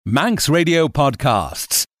Manx Radio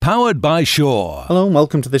Podcasts, powered by Shaw. Hello and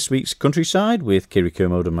welcome to this week's Countryside with Kiri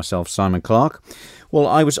Kermode and myself, Simon Clark. Well,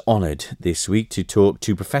 I was honoured this week to talk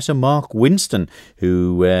to Professor Mark Winston,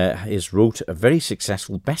 who has wrote a very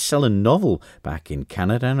successful bestseller novel back in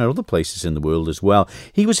Canada and other places in the world as well.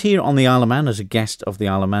 He was here on the Isle of Man as a guest of the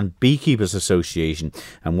Isle of Man Beekeepers Association,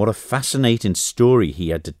 and what a fascinating story he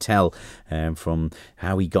had to tell from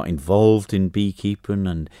how he got involved in beekeeping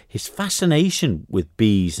and his fascination with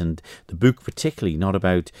bees, and the book particularly not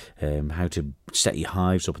about how to set your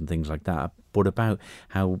hives up and things like that, but about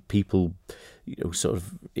how people, sort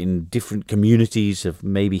of in different communities have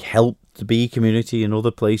maybe helped the bee community, and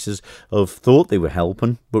other places have thought they were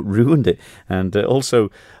helping but ruined it. And also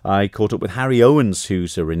I caught up with Harry Owens,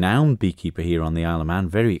 who's a renowned beekeeper here on the Isle of Man,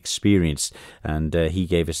 very experienced, and he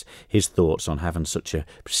gave us his thoughts on having such a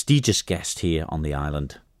prestigious guest here on the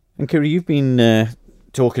island. And Kiri, you've been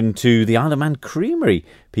talking to the Isle of Man Creamery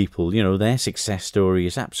people. Their success story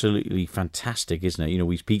is absolutely fantastic, isn't it?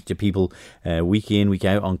 We speak to people week in, week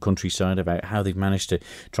out on Countryside about how they've managed to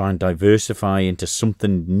try and diversify into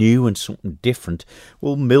something new and something different.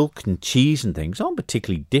 Well, milk and cheese and things aren't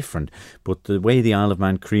particularly different, but the way the Isle of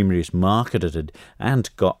Man Creamery is marketed it and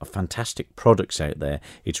got fantastic products out there,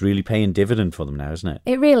 it's really paying dividend for them now, isn't it?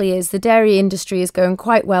 It really is. The dairy industry is going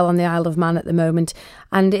quite well on the Isle of Man at the moment,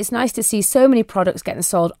 and it's nice to see so many products getting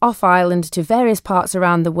sold off island to various parts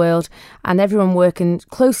around the world, and everyone working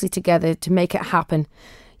closely together to make it happen.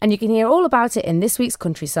 And you can hear all about it in this week's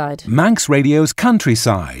Countryside. Manx Radio's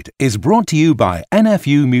Countryside is brought to you by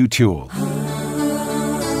NFU Mutual.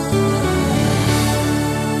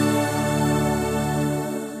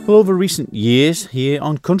 Well, over recent years here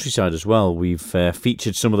on Countryside as well, we've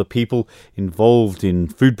featured some of the people involved in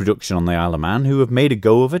food production on the Isle of Man who have made a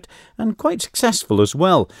go of it, and quite successful as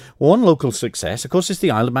well. One local success, of course, is the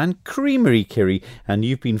Isle of Man Creamery, Kiri, and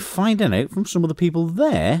you've been finding out from some of the people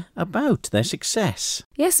there about their success.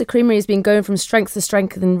 Yes, the creamery has been going from strength to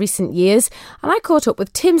strength in recent years, and I caught up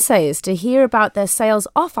with Tim Sayers to hear about their sales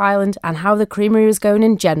off island and how the creamery was going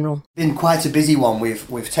in general. Been quite a busy one.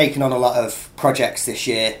 We've taken on a lot of projects this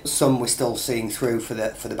year. Some we're still seeing through for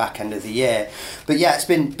the back end of the year, but yeah, it's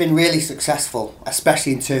been really successful,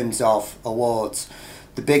 especially in terms of awards.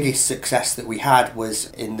 The biggest success that we had was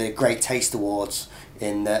in the Great Taste Awards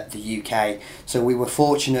in the UK. So we were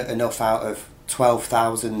fortunate enough, out of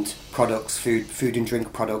 12,000 products, food and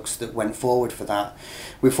drink products that went forward for that,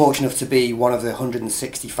 we're fortunate enough to be one of the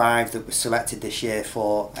 165 that was selected this year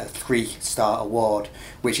for a 3-star award,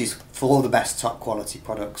 which is for the best top quality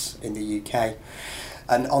products in the UK.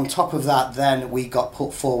 And on top of that, then we got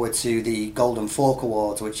put forward to the Golden Fork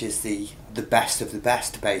Awards, which is the best of the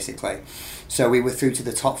best, basically. So we were through to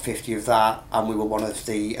the top 50 of that, and we were one of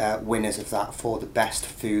the winners of that for the best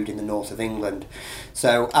food in the north of England.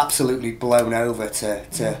 So absolutely blown over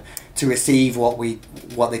to receive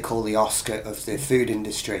what they call the Oscar of the food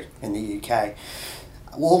industry in the UK.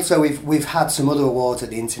 Also, we've had some other awards at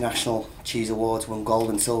the International Cheese Awards, won gold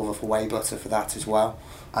and silver for whey butter for that as well.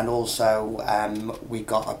 And also we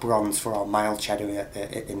got a bronze for our mild cheddar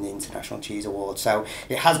in the International Cheese Awards. So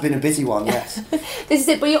it has been a busy one, yes. This is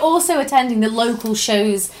it, but you're also attending the local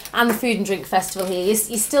shows and the Food and Drink Festival here. You're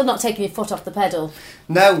still not taking your foot off the pedal.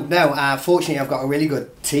 No. Fortunately, I've got a really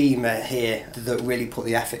good team here that really put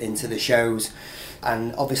the effort into the shows,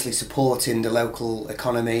 and obviously supporting the local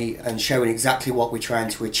economy and showing exactly what we're trying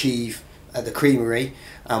to achieve at the creamery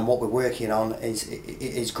and what we're working on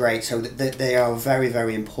is great. So they are a very,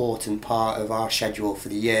 very important part of our schedule for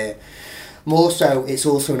the year. More so, it's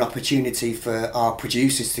also an opportunity for our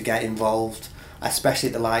producers to get involved, especially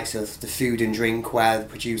at the likes of the food and drink, where the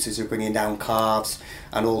producers are bringing down calves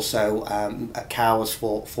and also cows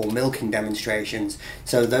for milking demonstrations.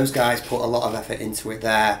 So those guys put a lot of effort into it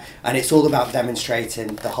there, and it's all about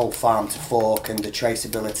demonstrating the whole farm to fork and the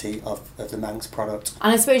traceability of the Manx product.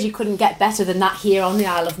 And I suppose you couldn't get better than that here on the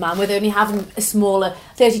Isle of Man, with only having a smaller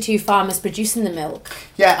 32 farmers producing the milk.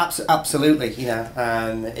 Yeah, absolutely.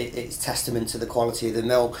 It's testament to the quality of the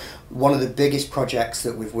milk. One of the biggest projects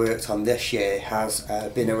that we've worked on this year has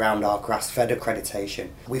been around our grass-fed accreditation.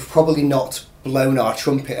 We've probably not blown our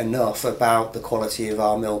trumpet enough about the quality of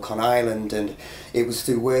our milk on island, and it was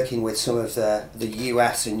through working with some of the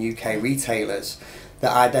US and UK retailers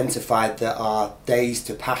that identified that our days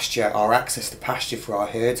to pasture, our access to pasture for our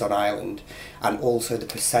herds on island, and also the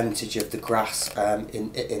percentage of the grass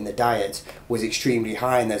in the diet was extremely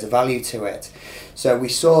high, and there's a value to it. So we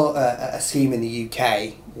saw a scheme in the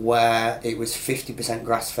UK where it was 50%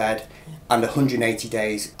 grass-fed and 180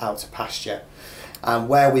 days out to pasture. And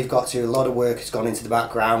where we've got to, a lot of work has gone into the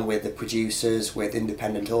background with the producers, with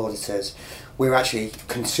independent auditors. we're actually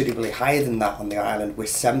considerably higher than that on the island. We're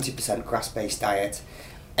 70% grass-based diet,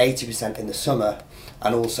 80% in the summer,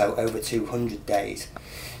 and also over 200 days.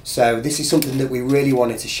 So this is something that we really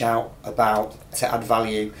wanted to shout about to add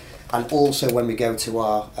value. And also when we go to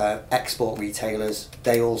our export retailers,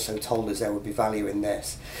 they also told us there would be value in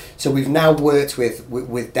this. So we've now worked with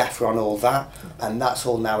DEFRA on all that, and that's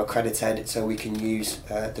all now accredited, so we can use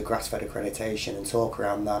the grass-fed accreditation and talk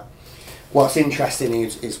around that. What's interesting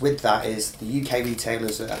is with that is the UK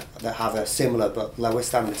retailers that have a similar but lower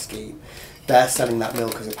standard scheme, they're selling that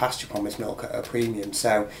milk as a pasture promise milk at a premium.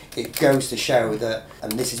 So it goes to show that,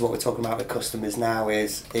 and this is what we're talking about with customers now,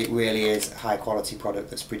 is it really is a high quality product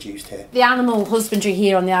that's produced here. The animal husbandry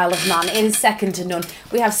here on the Isle of Man is second to none.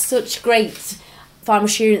 We have such great farm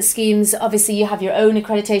assurance schemes. Obviously you have your own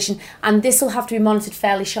accreditation, and this will have to be monitored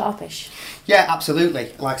fairly sharpish. Yeah,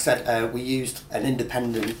 absolutely. Like I said, we used an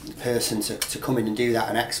independent person to come in and do that,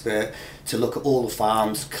 an expert, to look at all the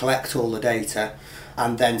farms, collect all the data,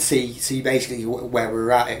 and then see basically where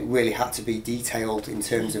we're at. It really had to be detailed in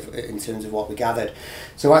terms of what we gathered.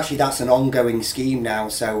 So actually that's an ongoing scheme now,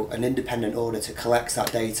 so an independent auditor collects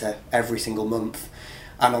that data every single month.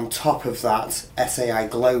 And on top of that, SAI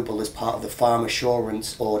Global, as part of the farm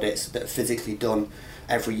assurance audits that are physically done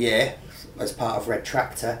every year as part of Red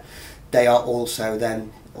Tractor, they are also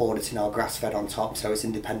then auditing our grass-fed on top, so it's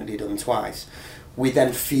independently done twice. We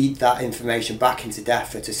then feed that information back into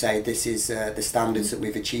DEFRA to say this is the standards that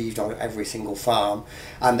we've achieved on every single farm,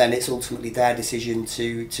 and then it's ultimately their decision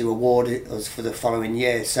to award it us for the following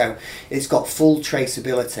year. So it's got full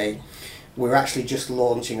traceability. We're actually just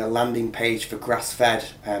launching a landing page for grass-fed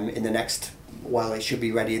in the next, well, it should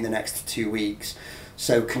be ready in the next 2 weeks.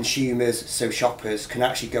 So consumers, so shoppers can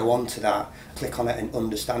actually go onto that, click on it and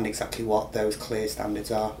understand exactly what those clear standards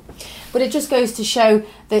are. But it just goes to show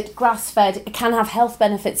that grass-fed can have health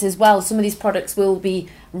benefits as well. Some of these products will be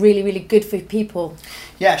really, really good for people.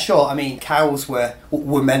 Yeah, sure. I mean, cows were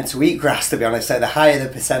meant to eat grass, to be honest, so the higher the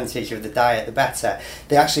percentage of the diet, the better.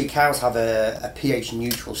 Cows have a pH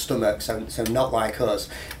neutral stomach, so not like us,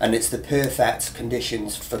 and it's the perfect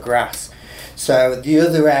conditions for grass. So the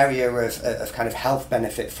other area of kind of health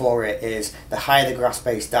benefit for it is the higher the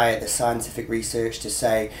grass-based diet, the scientific research to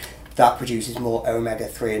say that produces more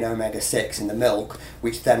omega-3 and omega-6 in the milk,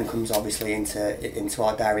 which then comes obviously into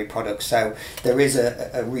our dairy products. So there is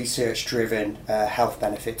a research-driven health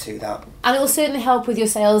benefit to that. And it will certainly help with your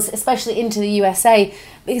sales, especially into the USA,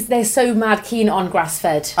 because they're so mad keen on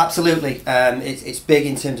grass-fed. Absolutely. It's big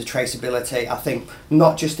in terms of traceability. I think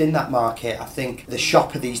not just in that market, I think the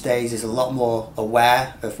shopper these days is a lot more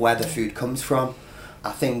aware of where the food comes from. I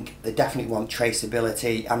think they definitely want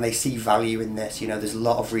traceability, and they see value in this. You know, there's a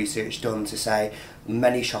lot of research done to say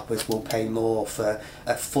many shoppers will pay more for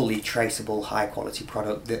a fully traceable, high quality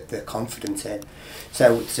product that they're confident in.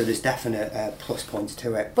 So there's definite plus points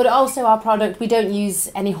to it. But also our product, we don't use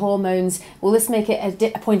any hormones. Will this make it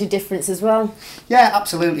a point of difference as well? Yeah,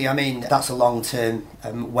 absolutely. I mean, that's a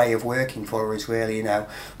long-term way of working for us, really, you know.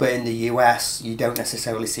 But in the US, you don't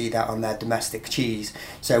necessarily see that on their domestic cheese.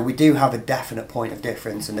 So we do have a definite point of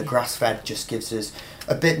difference, and the grass-fed just gives us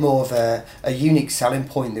a bit more of a unique selling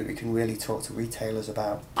point that we can really talk to retailers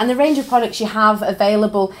about. And the range of products you have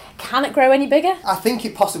available, can it grow any bigger? I think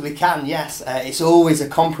it possibly can, yes. It's always a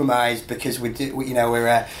compromise because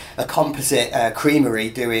we're a composite creamery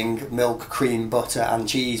doing milk, cream, butter and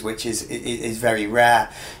cheese, which is very rare.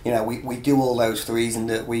 You know, we do all those for the reason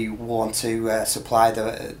that we want to supply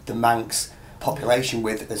the Manx population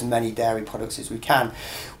with as many dairy products as we can.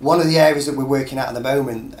 One of the areas that we're working at the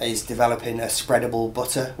moment is developing a spreadable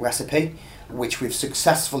butter recipe, which we've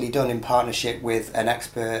successfully done in partnership with an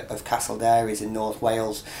expert of Castle Dairies in North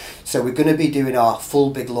Wales. So we're going to be doing our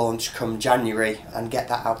full big launch come January and get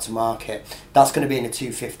that out to market. That's going to be in a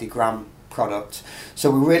 250 gram product.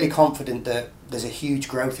 So we're really confident that there's a huge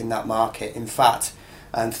growth in that market. In fact,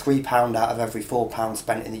 £3 out of every £4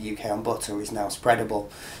 spent in the UK on butter is now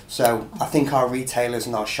spreadable. So I think our retailers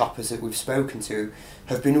and our shoppers that we've spoken to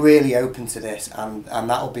have been really open to this, and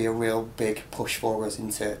that'll be a real big push for us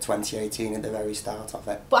into 2018 at the very start of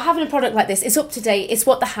it. But having a product like this, it's up to date, it's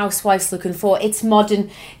what the housewife's looking for, it's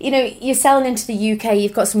modern. You know, you're selling into the UK,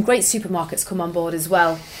 you've got some great supermarkets come on board as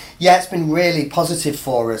well. Yeah, it's been really positive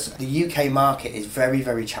for us. The UK market is very,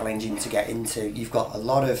 very challenging to get into. You've got a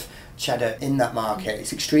lot of cheddar in that market.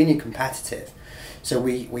 It's extremely competitive. So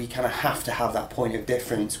we kind of have to have that point of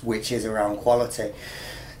difference, which is around quality.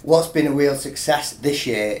 What's been a real success this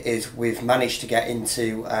year is we've managed to get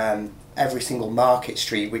into every single market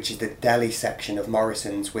street, which is the deli section of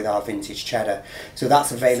Morrison's, with our vintage cheddar. So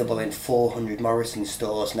that's available in 400 Morrison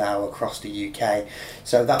stores now across the UK.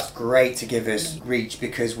 So that's great to give us reach,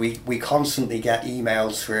 because we constantly get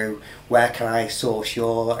emails through, where can I source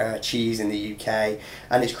your cheese in the UK?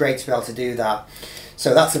 And it's great to be able to do that.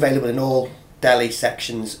 So that's available in all deli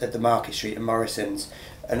sections at the Market Street and Morrison's.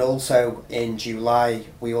 And also in July,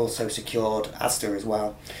 we also secured Asda as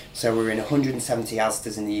well. So we're in 170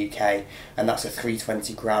 Asdas in the UK, and that's a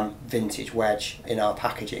 320 gram vintage wedge in our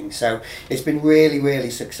packaging. So it's been really,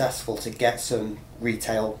 really successful to get some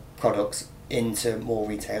retail products into more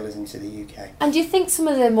retailers into the UK. And do you think some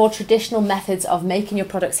of the more traditional methods of making your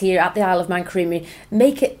products here at the Isle of Man Creamery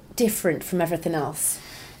make it different from everything else?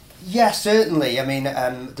 Yeah, certainly. I mean,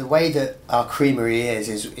 the way that our creamery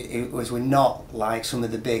is we're not like some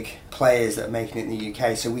of the big players that are making it in the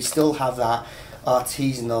UK. So we still have that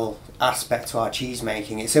artisanal aspect to our cheese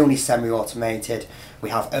making. It's only semi-automated.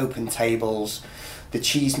 We have open tables. The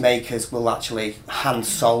cheese makers will actually hand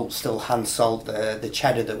salt the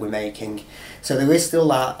cheddar that we're making. So there is still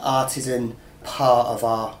that artisan part of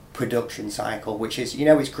our production cycle, which is,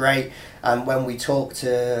 it's great. And when we talk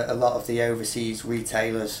to a lot of the overseas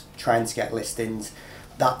retailers trying to get listings,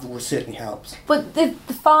 that certainly helps. But the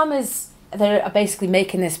farmers that are basically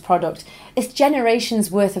making this product, it's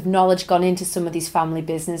generations worth of knowledge gone into some of these family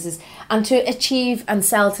businesses, and to achieve and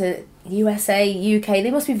sell to USA, UK,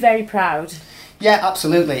 they must be very proud. Yeah,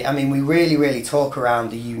 absolutely. I mean, we really, really talk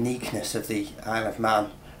around the uniqueness of the Isle of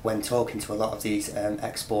Man when talking to a lot of these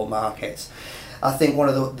export markets. I think one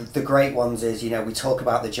of the great ones is, we talk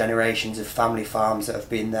about the generations of family farms that have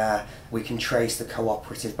been there. We can trace the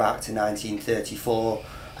cooperative back to 1934,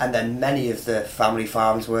 and then many of the family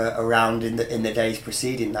farms were around in the days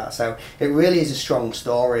preceding that. So it really is a strong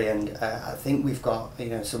story, and I think we've got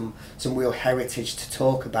some real heritage to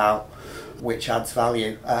talk about, which adds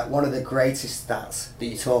value. One of the greatest stats that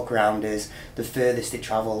you talk around is the furthest it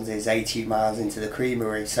travels is 80 miles into the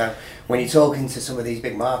creamery. So when you're talking to some of these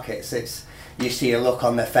big markets, you see a look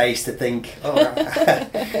on their face to think,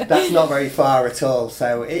 that's not very far at all.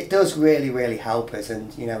 So it does really, really help us,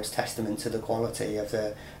 and it's testament to the quality of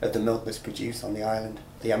the milk that's produced on the island.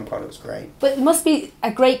 The end product's great. But there must be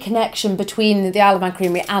a great connection between the Isle of Man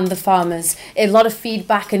Creamery and the farmers. A lot of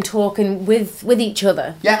feedback and talking with each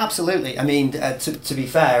other. Yeah, absolutely. I mean, to be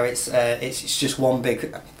fair, it's just one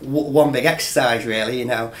big exercise, really.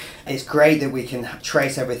 It's great that we can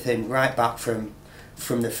trace everything right back from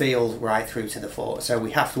the field right through to the fort. So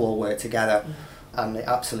we have to all work together, and it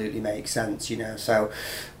absolutely makes sense. So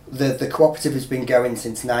the cooperative has been going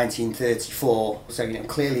since 1934, so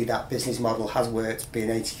clearly that business model has worked, being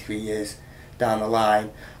 83 years down the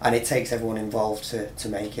line, and it takes everyone involved to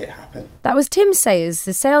make it happen. That was Tim Sayers,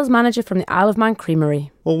 the sales manager from the Isle of Man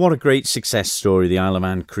Creamery. Well, what a great success story, the Isle of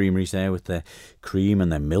Man Creameries there, with their cream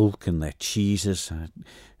and their milk and their cheeses.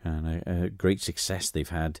 And a great success they've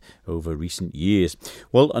had over recent years.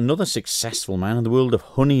 Well, another successful man in the world of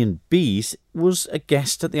honey and bees was a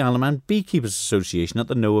guest at the Isle of Man Beekeepers Association at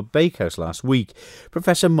the Noah Bakehouse last week.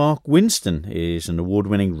 Professor Mark Winston is an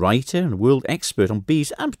award-winning writer and world expert on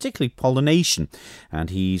bees and particularly pollination. And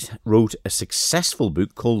he's wrote a successful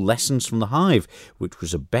book called Lessons from the Hive, which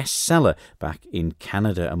was a bestseller back in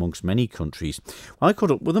Canada amongst many countries. I caught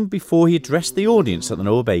up with him before he addressed the audience at the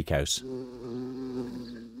Noah Bakehouse.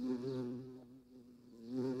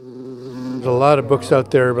 There's a lot of books out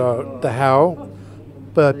there about the how,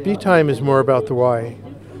 but Bee Time is more about the why.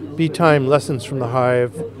 Bee Time, Lessons from the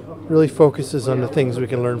Hive, really focuses on the things we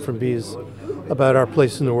can learn from bees, about our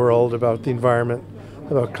place in the world, about the environment,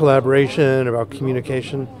 about collaboration, about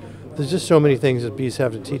communication. There's just so many things that bees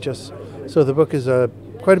have to teach us. So the book is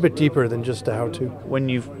quite a bit deeper than just a how-to. When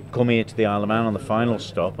you've come here to the Isle of Man on the final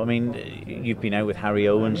stop, I mean, you've been out with Harry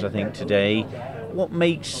Owens, I think, today. What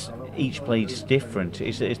makes each place different?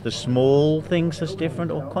 Is the small things that's different,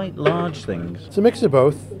 or quite large things? It's a mix of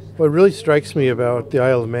both. What really strikes me about the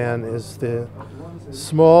Isle of Man is the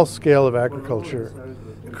small scale of agriculture.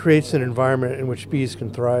 It creates an environment in which bees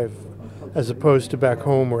can thrive, as opposed to back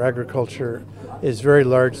home where agriculture is very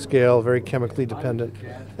large scale, very chemically dependent,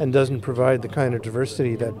 and doesn't provide the kind of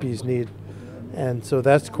diversity that bees need. And so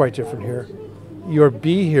that's quite different here. Your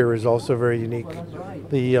bee here is also very unique.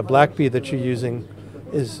 The black bee that you're using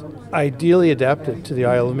is ideally adapted to the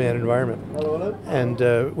Isle of Man environment, and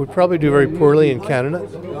would probably do very poorly in Canada,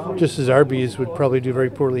 just as our bees would probably do very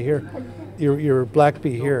poorly here. Your black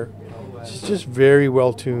bee here is just very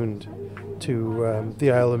well tuned to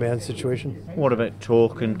the Isle of Man situation. What about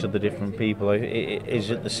talking to the different people? Is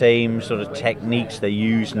it the same sort of techniques they're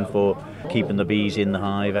using for keeping the bees in the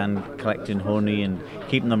hive and collecting honey and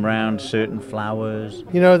keeping them around certain flowers?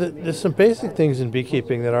 You know, there's some basic things in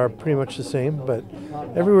beekeeping that are pretty much the same, but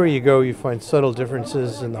everywhere you go you find subtle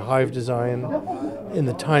differences in the hive design, in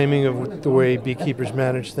the timing of the way beekeepers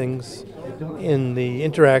manage things, in the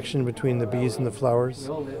interaction between the bees and the flowers.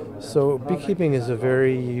 So beekeeping is a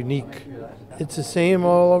very unique, it's the same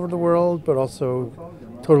all over the world, but also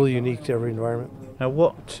totally unique to every environment. Now,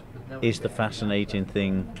 what is the fascinating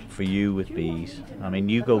thing for you with bees? I mean,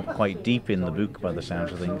 you go quite deep in the book by the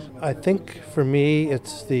sounds of things. I think for me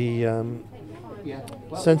it's the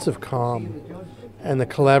sense of calm and the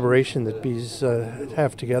collaboration that bees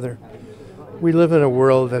have together. We live in a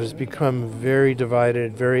world that has become very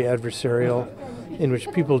divided, very adversarial, in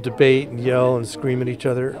which people debate and yell and scream at each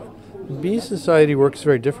other. Bee society works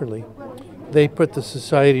very differently. They put the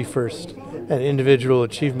society first, and individual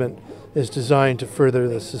achievement is designed to further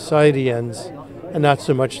the society ends and not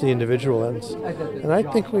so much the individual ends. And I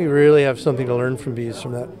think we really have something to learn from bees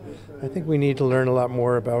from that. I think we need to learn a lot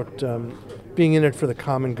more about being in it for the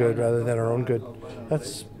common good rather than our own good.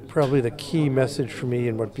 That's probably the key message for me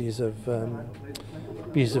and what bees have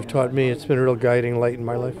taught me. It's been a real guiding light in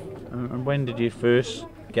my life. And when did you first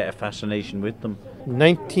get a fascination with them?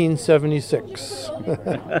 1976.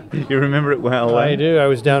 You remember it well? I do. I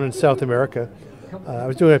was down in South America. I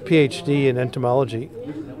was doing a PhD in entomology,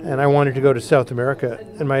 and I wanted to go to South America,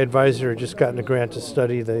 and my advisor had just gotten a grant to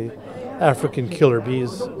study the African killer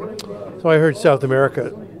bees. So I heard South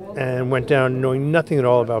America and went down knowing nothing at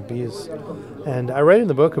all about bees. And I write in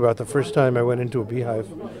the book about the first time I went into a beehive.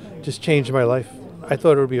 It just changed my life. I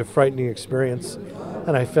thought it would be a frightening experience,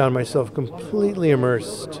 and I found myself completely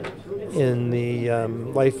immersed in the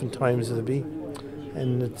life and times of the bee.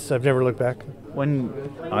 And I've never looked back.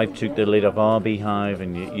 When I took the lid off our beehive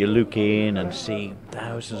and you look in and see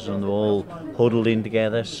thousands of them all huddled in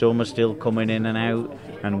together, some are still coming in and out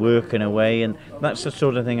and working away, and that's the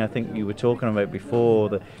sort of thing I think you were talking about before,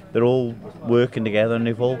 that they're all working together and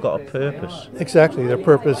they've all got a purpose. Exactly, their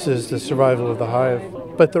purpose is the survival of the hive.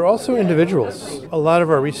 But they're also individuals. A lot of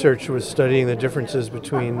our research was studying the differences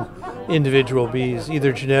between individual bees,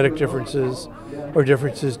 either genetic differences or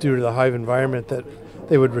differences due to the hive environment that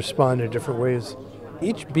they would respond in different ways.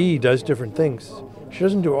 Each bee does different things. She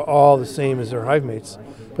doesn't do all the same as her hive mates,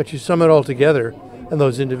 but you sum it all together, and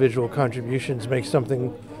those individual contributions make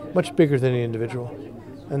something much bigger than the individual.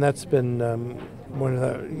 And that's been one of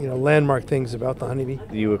the landmark things about the honeybee.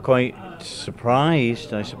 You were quite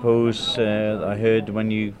surprised, I suppose. I heard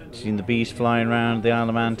when you seen the bees flying around the Isle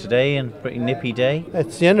of Man today, and pretty nippy day.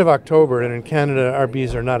 It's the end of October, and in Canada our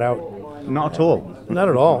bees are not out. Not at all? Not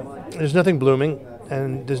at all. There's nothing blooming,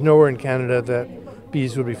 and there's nowhere in Canada that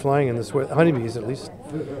bees would be flying in this way, honeybees at least.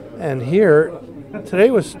 And here, today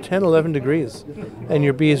was 10, 11 degrees, and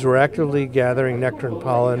your bees were actively gathering nectar and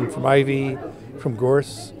pollen from ivy, from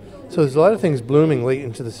gorse. So there's a lot of things blooming late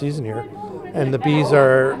into the season here, and the bees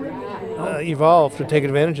are evolved to take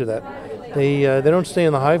advantage of that. They don't stay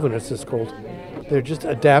in the hive when it's this cold. They're just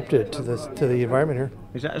adapted to the environment here.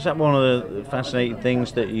 Is that one of the fascinating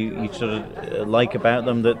things that you sort of like about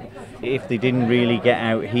them, that if they didn't really get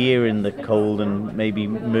out here in the cold and maybe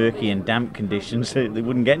murky and damp conditions, they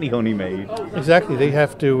wouldn't get any honey made? Exactly. They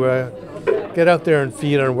have to get out there and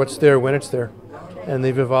feed on what's there when it's there. And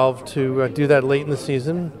they've evolved to do that late in the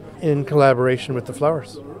season in collaboration with the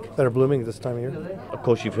flowers that are blooming this time of year. Of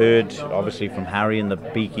course, you've heard, obviously, from Harry and the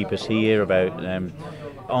beekeepers here about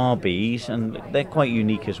our bees, and they're quite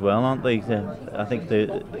unique as well, aren't they? I think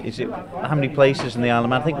how many places in the Isle of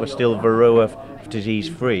Man? I think we're still Varroa disease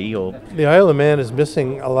free. Or the Isle of Man is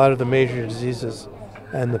missing a lot of the major diseases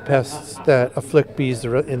and the pests that afflict bees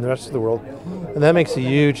in the rest of the world, and that makes a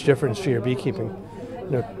huge difference to your beekeeping.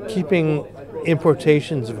 Keeping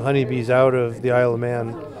importations of honeybees out of the Isle of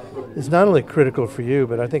Man is not only critical for you,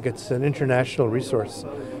 but I think it's an international resource.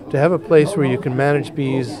 To have a place where you can manage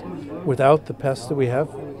bees without the pests that we have,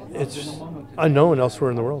 it's unknown elsewhere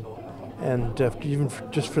in the world. And even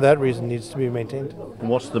just for that reason, needs to be maintained.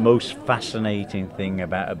 What's the most fascinating thing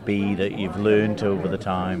about a bee that you've learned over the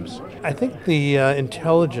times? I think the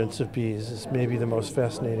intelligence of bees is maybe the most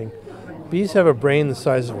fascinating. Bees have a brain the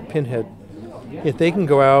size of a pinhead, yet they can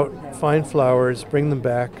go out, find flowers, bring them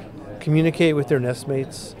back, communicate with their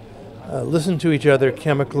nestmates, listen to each other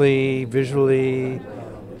chemically, visually,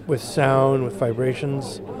 with sound, with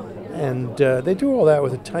vibrations. And they do all that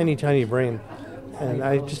with a tiny, tiny brain. And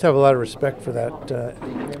I just have a lot of respect for that,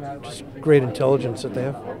 just great intelligence that they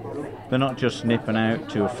have. They're not just nipping out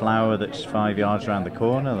to a flower that's 5 yards around the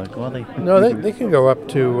corner, like, are they? No, they can go up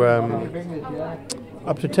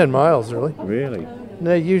to 10 miles, really. Really? And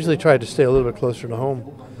they usually try to stay a little bit closer to home.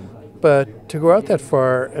 But to go out that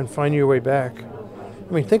far and find your way back,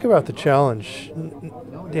 I mean, think about the challenge.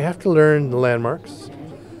 They have to learn the landmarks.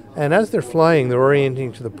 And as they're flying, they're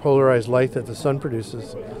orienting to the polarized light that the sun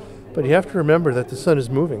produces. But you have to remember that the sun is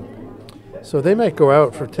moving. So they might go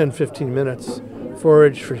out for 10, 15 minutes,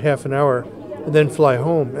 forage for half an hour, and then fly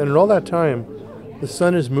home. And in all that time, the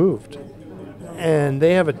sun is moved. And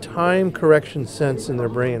they have a time correction sense in their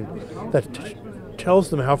brain that tells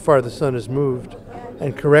them how far the sun has moved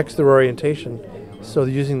and corrects their orientation. So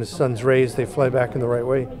using the sun's rays, they fly back in the right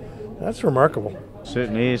way. That's remarkable.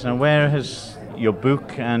 Certainly is. And where has your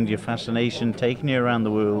book and your fascination taken you around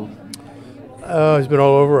the world? It's been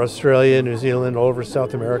all over Australia, New Zealand, all over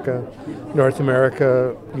South America, North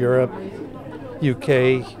America, Europe,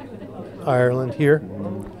 UK, Ireland, here.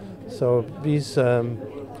 So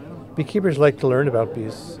beekeepers like to learn about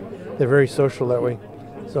bees. They're very social that way.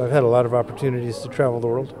 So I've had a lot of opportunities to travel the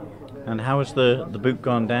world. And how has the book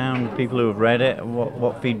gone down? People who have read it,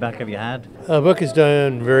 what feedback have you had? The book has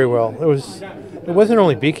done very well. It wasn't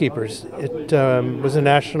only beekeepers. It was a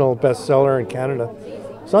national bestseller in Canada.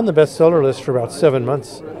 It's on the bestseller list for about 7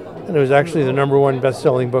 months, and it was actually the #1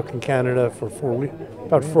 best-selling book in Canada for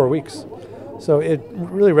about 4 weeks. So it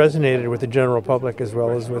really resonated with the general public as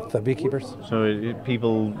well as with the beekeepers. So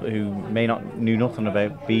people who knew nothing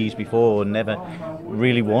about bees before and never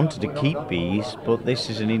really wanted to keep bees, but this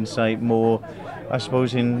is an insight more, I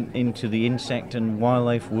suppose, into the insect and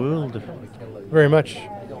wildlife world. Very much.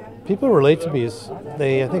 People relate to bees.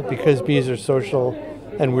 I think because bees are social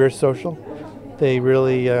and we're social, they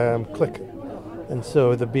really click. And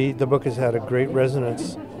so the book has had a great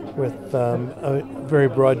resonance with a very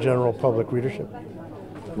broad general public readership.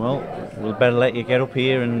 Well, we'll better let you get up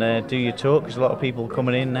here and do your talk. There's a lot of people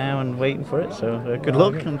coming in now and waiting for it. So good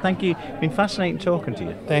luck and thank you. It's been fascinating talking to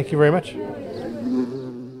you. Thank you very much.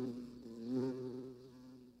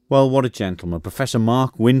 Well, what a gentleman. Professor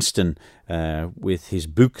Mark Winston with his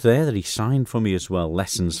book there that he signed for me as well,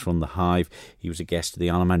 Lessons from the Hive. He was a guest of the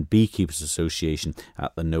Isle of Man Beekeepers Association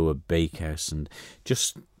at the Noah Bakehouse. And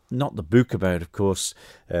just not the book about, of course,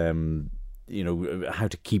 how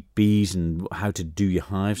to keep bees and how to do your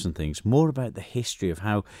hives and things. More about the history of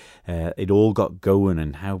how it all got going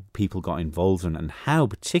and how people got involved in it, and how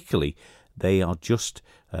particularly they are just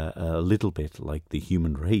a little bit like the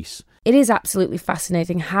human race. It is absolutely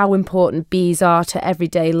fascinating how important bees are to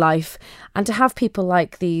everyday life, and to have people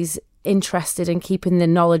like these interested in keeping the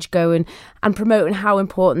knowledge going and promoting how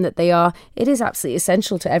important that they are. It is absolutely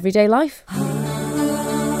essential to everyday life.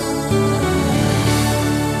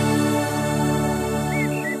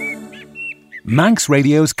 Manx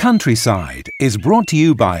Radio's Countryside is brought to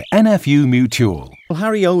you by NFU Mutual. Well,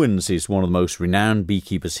 Harry Owens is one of the most renowned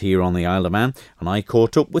beekeepers here on the Isle of Man, and I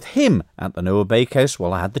caught up with him at the Noah Bakehouse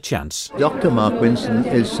while I had the chance. Dr. Mark Winston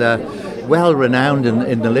is well renowned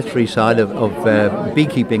in the literary side of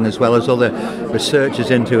beekeeping, as well as other researchers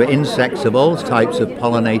into insects of all types of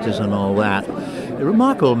pollinators and all that. A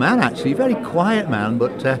remarkable man, actually, a very quiet man,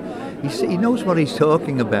 but he knows what he's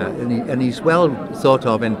talking about, and he's well thought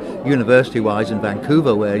of in university-wise in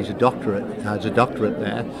Vancouver, where has a doctorate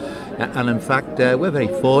there. And in fact, we're very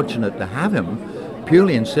fortunate to have him,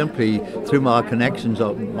 purely and simply through my connections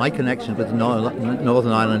with the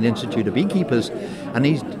Northern Ireland Institute of Beekeepers, and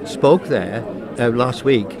he spoke there last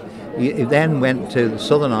week. He then went to the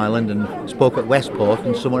Southern Island and spoke at Westport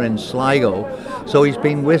and somewhere in Sligo. So he's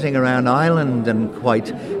been whizzing around Ireland and quite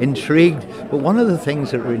intrigued. But one of the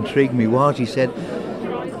things that intrigued me was, he said,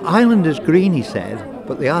 Ireland is green, he said,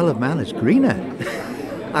 but the Isle of Man is greener.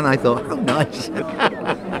 And I thought, how nice.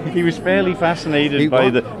 He was fairly fascinated by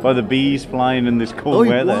the bees flying in this cold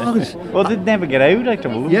weather. Was. Well, they'd never get out, I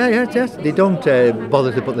told him. Yeah, they don't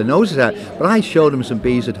bother to put their noses out. But I showed him some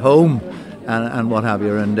bees at home. And what have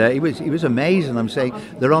you, and he was amazed, and I'm saying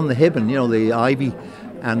they're on the Hibben, the ivy,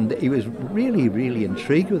 and he was really, really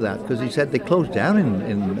intrigued with that, because he said they closed down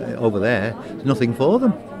in over there. There's nothing for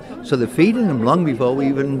them, so they're feeding them long before we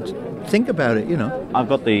even think about it. I've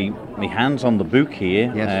got my hands on the book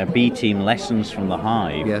here. Yes. Bee Team Lessons from the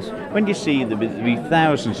Hive. Yes. When you see there'll be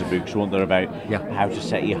thousands of books, won't there, about how to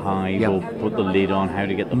set your hive, or put the lid on, how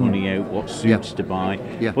to get the honey out, what suits to buy.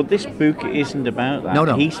 Yeah. But this book isn't about that.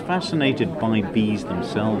 No. He's fascinated by bees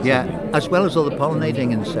themselves. Yeah, as well as other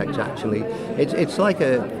pollinating insects. Actually, it's like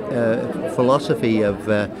a philosophy of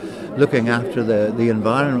looking after the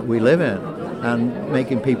environment we live in. and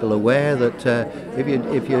making people aware that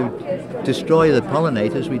if you destroy the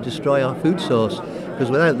pollinators, we destroy our food source, because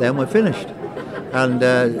without them we're finished. And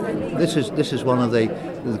this is one of the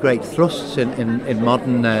great thrusts in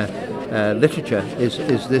modern literature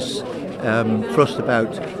is this thrust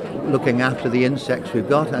about looking after the insects we've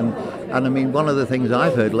got. And I mean, one of the things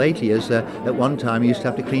I've heard lately is that at one time you used to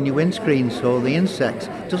have to clean your windscreens for the insects.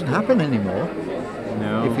 It doesn't happen anymore.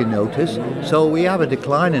 No. If you notice. So we have a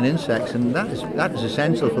decline in insects, and that is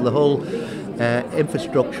essential for the whole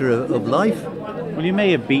infrastructure of life. Well, you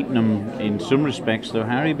may have beaten him in some respects, though,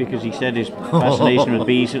 Harry, because he said his fascination with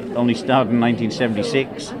bees only started in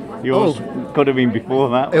 1976. Yours could have been before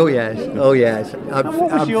that. Oh yes.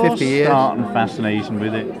 What was your 50 years. starting fascination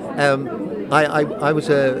with it? I was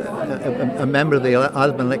a member of the Isle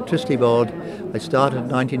of Man Electricity Board. I started in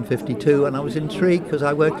 1952, and I was intrigued because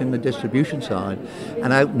I worked in the distribution side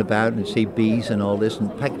and out and about and see bees and all this,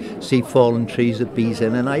 and see fallen trees with bees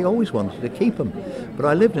in, and I always wanted to keep them. But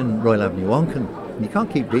I lived in Royal Avenue, Onken, and you can't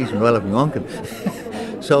keep bees in Royal Avenue,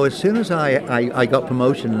 Onken. So as soon as I got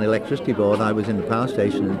promotion in the electricity board, I was in the power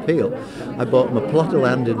station in Peel. I bought them a plot of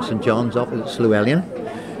land in St John's opposite Slewellian.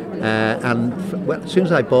 As soon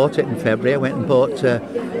as I bought it in February, I went and bought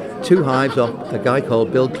 2 hives off a guy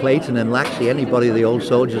called Bill Clayton in Laxey. Anybody of the old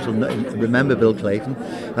soldiers will remember Bill Clayton.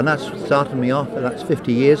 And that's started me off. That's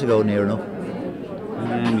 50 years ago, near enough.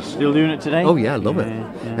 And you're still doing it today? Oh yeah, I love it.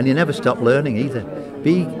 Yeah. And you never stop learning either.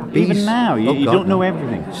 Bees. Even now, you don't know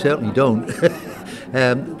everything. Certainly don't.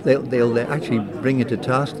 They'll actually bring you to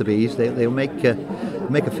task, the bees. They'll make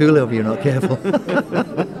a fool of you, not careful.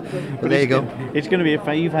 But there you go. It's going to be a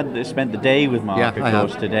fun. You've spent the day with Mark, of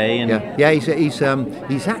course, today. And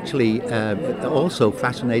he's actually also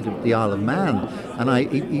fascinated with the Isle of Man,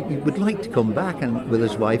 and he would like to come back and with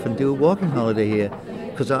his wife and do a walking holiday here.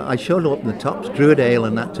 Because I showed up in the tops, Druidale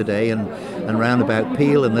and that today, and round about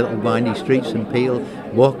Peel and little windy streets in Peel,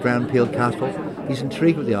 walked round Peel Castle. He's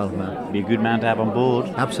intrigued with the Isle of Man. Be a good man to have on board.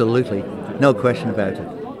 Absolutely, no question about it.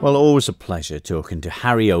 Well, always a pleasure talking to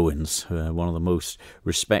Harry Owens, one of the most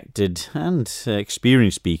respected and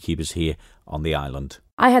experienced beekeepers here on the island.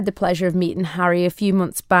 I had the pleasure of meeting Harry a few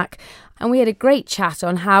months back, and we had a great chat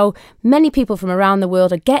on how many people from around the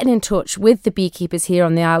world are getting in touch with the beekeepers here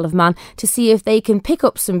on the Isle of Man to see if they can pick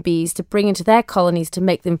up some bees to bring into their colonies to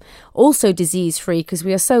make them also disease-free, because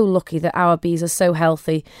we are so lucky that our bees are so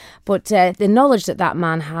healthy. But the knowledge that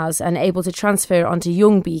man has and able to transfer it onto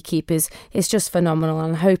young beekeepers is just phenomenal,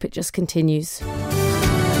 and I hope it just continues.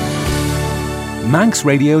 Manx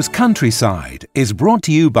Radio's Countryside is brought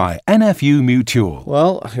to you by NFU Mutual.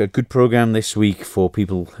 Well, a good programme this week for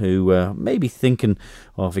people who may be thinking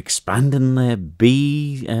of expanding their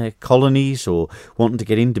bee colonies or wanting to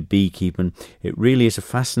get into beekeeping. It really is a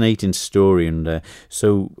fascinating story, and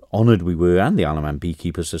so honoured we were, and the Isle of Man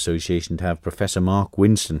Beekeepers Association, to have Professor Mark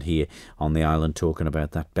Winston here on the island talking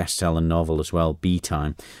about that best-selling novel as well, Bee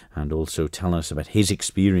Time, and also telling us about his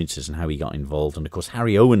experiences and how he got involved. And of course,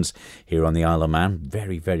 Harry Owens here on the Isle of Man,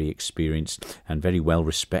 very, very experienced and very well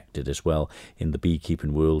respected as well in the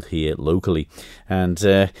beekeeping world here locally. And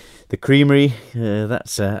the creamery,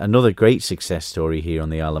 that's another great success story here on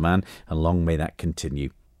the Isle of Man, and long may that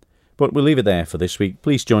continue. But we'll leave it there for this week.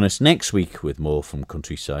 Please join us next week with more from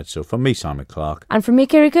Countryside. So from me, Simon Clark. And from me,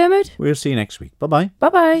 Kiri Kermode. We'll see you next week. Bye-bye.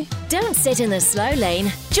 Bye-bye. Don't sit in the slow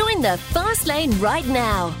lane. Join the fast lane right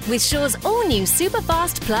now with Shaw's all-new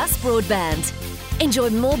Superfast Plus broadband. Enjoy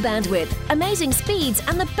more bandwidth, amazing speeds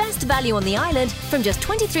and the best value on the island from just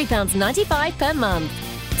 £23.95 per month.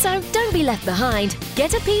 So don't be left behind.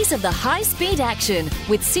 Get a piece of the high-speed action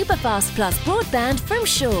with Superfast Plus broadband from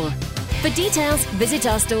Shaw. For details, visit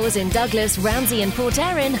our stores in Douglas, Ramsey and Port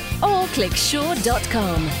Erin or click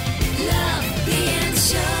shaw.com. Love being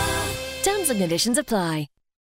Shaw. Terms and conditions apply.